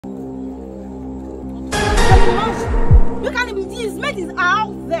even imagine. You can't even see his mates are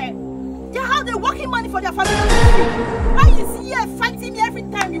out there. They have the working money for their family. Why is he here fighting me every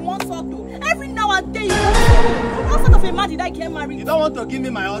time you want auto? Every now and then you want auto. What sort of a man did I get married? You don't want to give me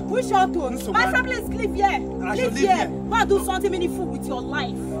my auto? Which auto? My family is live here. Live here. Go and do something meaningful with your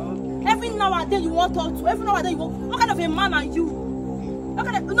life. Okay. Every now and then you want auto. Every now and then you want. What kind of a man are you? What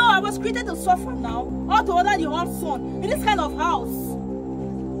kind of... No, I was created to suffer now. Or to order your own son in this kind of house.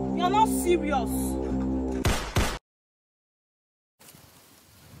 You're not serious.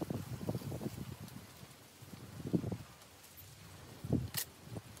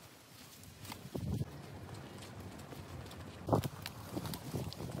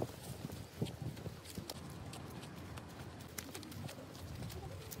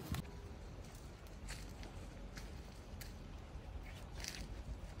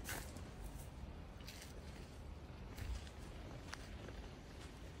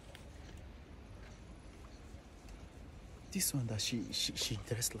 This one that she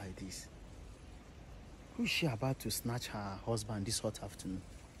dressed like this. Who is she about to snatch her husband this hot afternoon?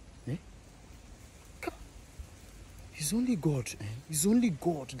 Eh? It's only God, eh? It's only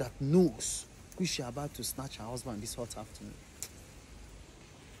God that knows who is she about to snatch her husband this hot afternoon.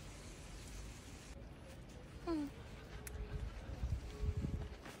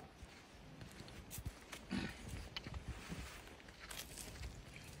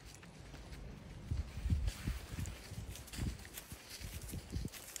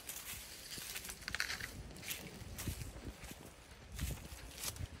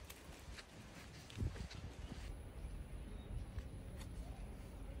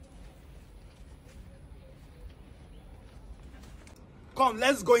 Come,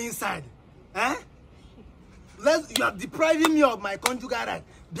 let's go inside. Eh? You are depriving me of my conjugal right.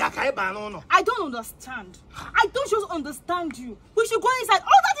 I don't understand. I don't just understand you. We should go inside.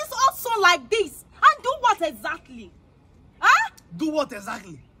 Oh, that is also like this. And do what exactly? Huh? Do what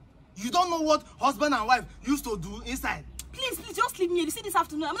exactly? You don't know what husband and wife used to do inside. Please, just leave me. You see, this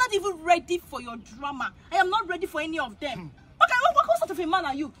afternoon, I'm not even ready for your drama. I am not ready for any of them. Okay, what sort of a man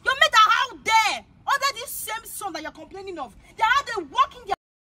are you? Your mates are out there. Under this same son that you're complaining of. They are there working their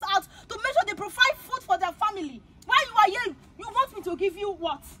out to make sure they provide food for their family. While you are here, you want me to give you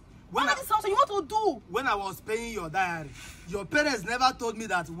what? What is this also you want to do? When I was paying your diary, your parents never told me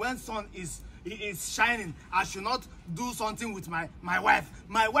that when sun is shining, I should not do something with my wife.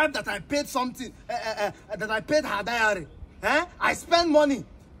 My wife that I paid something, that I paid her diary. Eh? I spend money.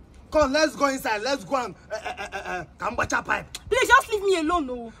 Come, let's go inside. Let's go and Kambacha pipe. Please just leave me alone,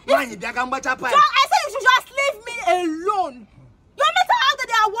 no. Why you Kambacha pipe? I said you should just leave me alone. Your mates are out there,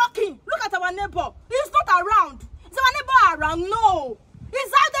 they are working. Look at our neighbor. He's not around. Is our neighbor around? No.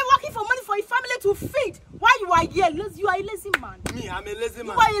 He's out there working for money for his family to feed. Why you are here? You are a lazy man. Me, I'm a lazy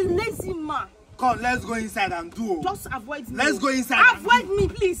man. You are a lazy man. Come, let's go inside and do. Just avoid me. Let's go inside. Avoid me,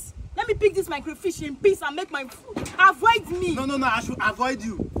 please. Let me pick this microfiche in peace and make my food. Avoid me. No, I should avoid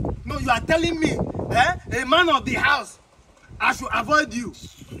you. No, you are telling me, a man of the house, I should avoid you.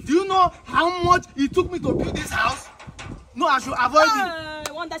 Do you know how much it took me to build this house? No, I should avoid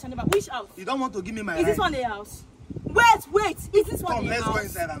you. One dash and never. Which house? You don't want to give me my Is this one a house? Wait. Is this one a house? Let's go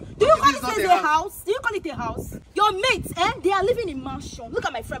inside. Do you call it a house? Do you call it a house? Your mates, they are living in mansion. Look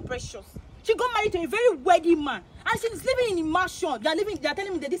at my friend Precious. She got married to a very wealthy man, and she's living in a mansion. They are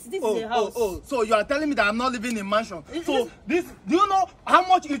telling me that this is a house. So you are telling me that I'm not living in a mansion. Do you know how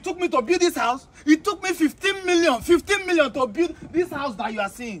much it took me to build this house? It took me 15 million to build this house that you are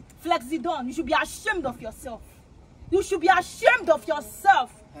seeing. Flexydon, you should be ashamed of yourself. You should be ashamed of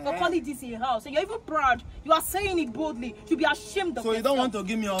yourself for calling this a house. And you're even proud. You are saying it boldly. You should be ashamed of yourself. So you don't want to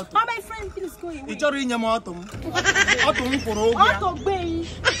give me auto? My friend, please go away. You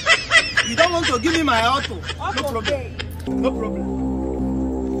don't want to give me my auto? No problem. No problem.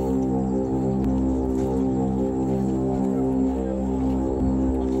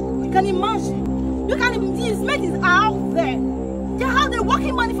 You can imagine. You can even see his mates are out there. They have the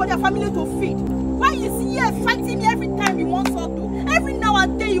working money for their family to feed. Why is he here fighting me every time you want auto? Every now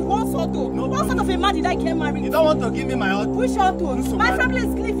and then you want auto. What sort of a man did I get married? You don't want to give me my auto? Which auto? My family is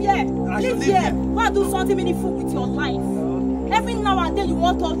live here. Live here. Go and do something meaningful with your life. Every now and then you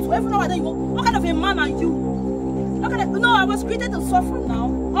want auto. Every now and then you want. What kind of a man are you? No, I was created to suffer now.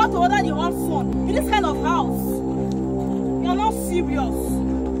 Or to order your own son in this kind of house. You're not serious.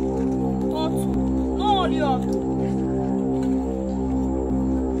 Auto. No, only auto.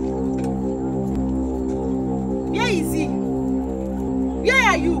 Where is he? Where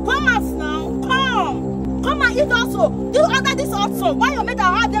are you? Come out now. Come and eat also. Do you order this also? Why your mates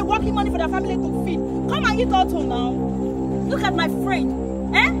are out there working money for their family to feed? Come and eat also now. Look at my friend.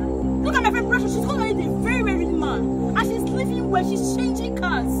 Look at my friend Precious. She's going to eat a very, very everywhere. She's changing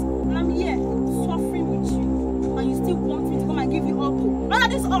cars. And I'm here, suffering with you. And you still want me to come and give you auto. Under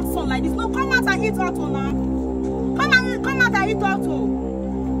this hot sun like this. No, come out and eat auto now. Come out and eat auto.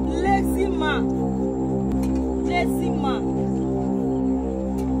 Lazy man. Lazy man.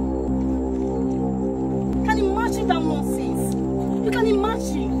 Can you imagine that nonsense? You can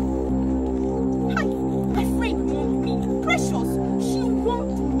imagine. Hi, my friend wants me. Precious. She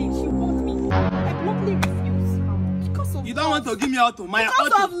wants me. I bluntly refuse. Because of You don't want to give me auto. My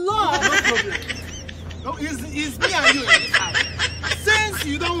because auto. of love. No problem. No, it's me and you in this house. Since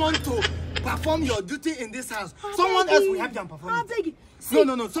you don't want to perform your duty in this house, someone else will help you and perform it. Beg you. See,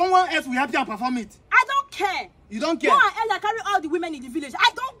 No. Someone else will help you and perform it. I don't care. You don't care? Go and Ella carry all the women in the village. I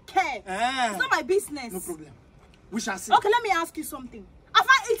don't care. Eh. It's not my business. No problem. We shall see. Okay, let me ask you something. Have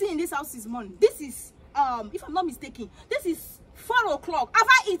I eaten in this house this morning? This is, if I'm not mistaken, this is 4 o'clock. Have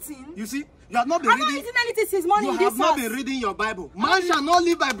I eaten? You see, you have not been Have I reading. eaten anything since morning You in this have not house? been reading your Bible. Man shall not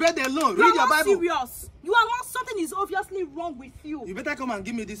live by bread alone. You Read are your not Bible. serious. You are not. Something is obviously wrong with you. You better come and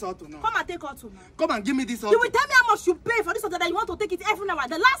give me this auto now. Come and take auto now. Come and give me this auto. You will tell me how much you pay for this auto that you want to take it every now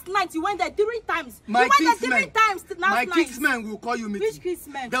and then. The last night you went there 3 times. My you went there kingsmen, 3 times last my night. kingsmen will call you meeting. Which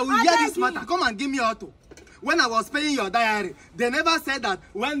kingsmen? They will I hear beg this you. matter. Come and give me auto. When I was paying your diary, they never said that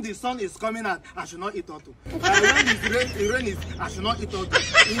when the sun is coming out, I should not eat auto. When the rain is, I should not eat auto.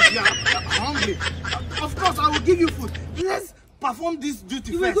 If you are hungry, of course I will give you food. Let's perform this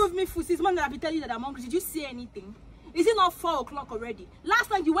duty You first. will give me food. Since morning I've been telling you that I'm hungry. Did you say anything? Is it not 4 o'clock already?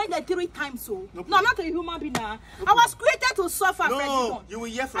 Last night you went there 3 times, so. No, I'm not a human being now. I was created to suffer, No, President. you will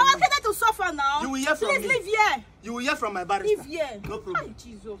hear from I was me. created to suffer now. You will hear from Please me. leave here. You will hear from my barrister. Leave here. No problem. Ay,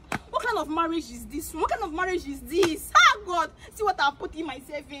 Jesus. What kind of marriage is this? What kind of marriage is this? Ah, God. See what I'm putting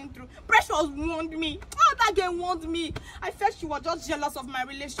myself in through. Precious warned me. Oh, that girl warned me. I felt she was just jealous of my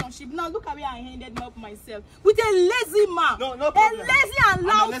relationship. Now look at where I ended up myself. With a lazy man. No problem. A lazy and I'm a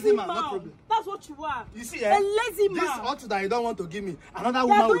lousy lazy man, man. no problem. That's what you are. You see, a lazy man. This auto that you don't want to give me, another You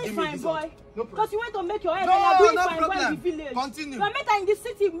woman are will doing give me fine, this boy. auto. No problem. Because you went to make your head No, and you are doing no fine boy in problem. the village. Continue. You are met in the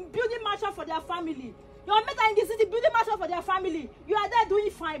city building mansion for their family. You are met in the city building mansion for their family. You are there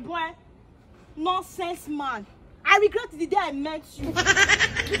doing fine, boy. Nonsense, man. I regret the day I met you. Look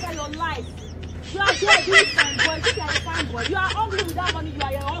at your life. You are there doing fine, boy. Look at a fine boy. You are ugly without money. You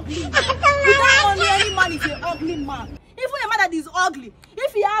are an ugly man. Without money, any man is an ugly man. Even a man that is ugly,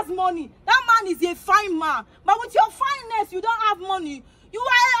 if he has money, that man is a fine man. But with your fineness, you don't have money. You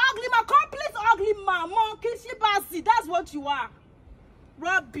are an ugly man, complete ugly man, monkey, shibasi. That's what you are.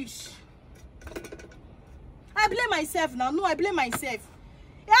 Rubbish. I blame myself now. No, I blame myself.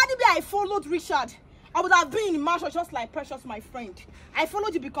 Maybe I followed Richard, I would have been in Marshall just like Precious, my friend. I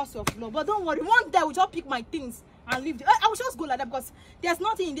followed you because of love. But don't worry, one day I will just pick my things and leave. I will just go like that because there's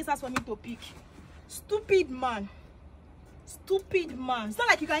nothing in this house for me to pick. Stupid man. Stupid man. It's not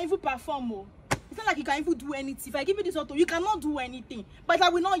like you can even perform. Oh. It's not like you can even do anything. If I give you this auto, you cannot do anything. But I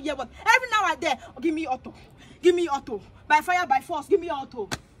will not hear what. Every now and then, oh, give me auto. Give me auto. By fire, by force, give me auto.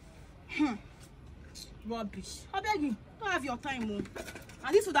 Rubbish. I beg you, don't have your time. Oh.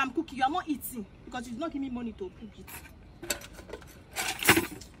 And this food I'm cooking, you are not eating because you did not give me money to cook it.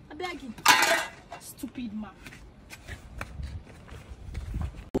 I beg you. Stupid man.